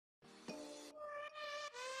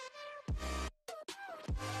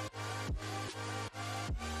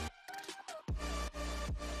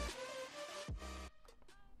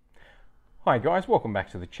Hi guys, welcome back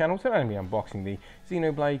to the channel. Today I'm going to be unboxing the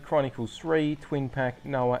Xenoblade Chronicles 3 Twin Pack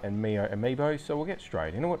Noah and Mio Amiibo. So we'll get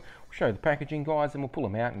straight into it. We'll show you the packaging, guys, and we'll pull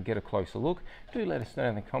them out and get a closer look. Do let us know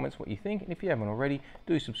in the comments what you think, and if you haven't already,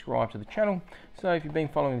 do subscribe to the channel. So if you've been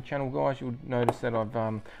following the channel, guys, you'll notice that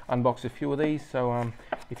I've unboxed a few of these. So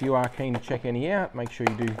if you are keen to check any out, make sure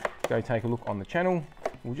you do go take a look on the channel.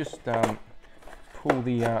 We'll just pull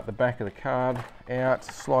the back of the card out,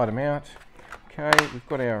 slide them out. Okay, we've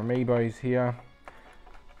got our Amiibos here,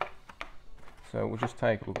 so we'll just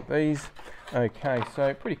take a look at these. Okay,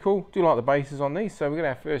 so pretty cool. Do like the bases on these. So we've got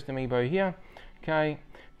our first Amiibo here. Okay,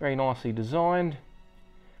 very nicely designed.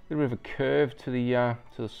 A little bit of a curve to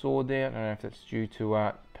the sword there. I don't know if that's due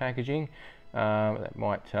to packaging. That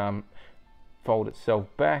might fold itself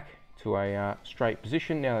back to a straight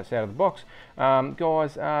position now that's out of the box.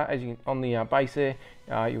 Guys, as you can, on the base there,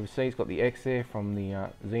 you'll see it's got the X there from the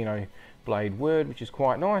Xenoblade word, which is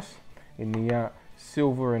quite nice in the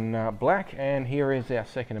silver and black. And here is our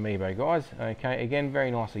second Amiibo, guys. Okay, again, very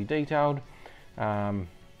nicely detailed.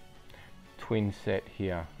 Twin set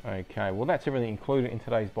here. Okay, well, that's everything included in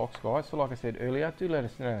today's box, guys. So like I said earlier, do let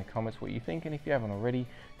us know in the comments what you think, and if you haven't already,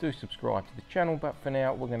 do subscribe to the channel. But for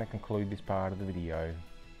now, we're going to conclude this part of the video.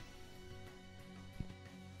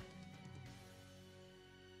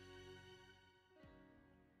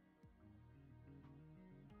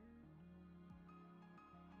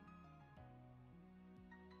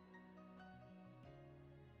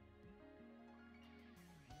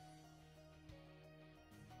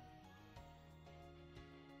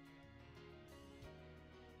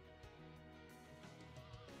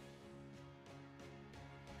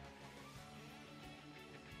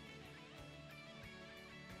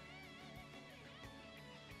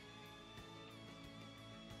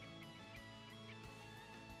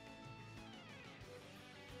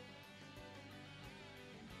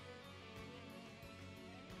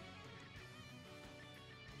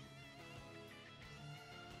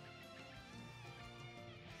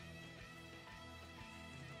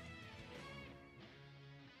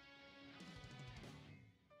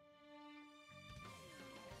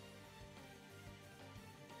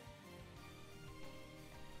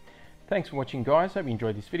 Thanks for watching, guys. Hope you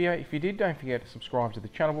enjoyed this video. If you did, don't forget to subscribe to the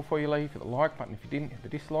channel before you leave. Hit the like button. If you didn't, hit the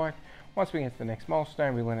dislike. Once we get to the next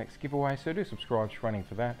milestone, we'll do the next giveaway, so do subscribe, just running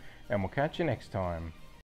for that, and we'll catch you next time.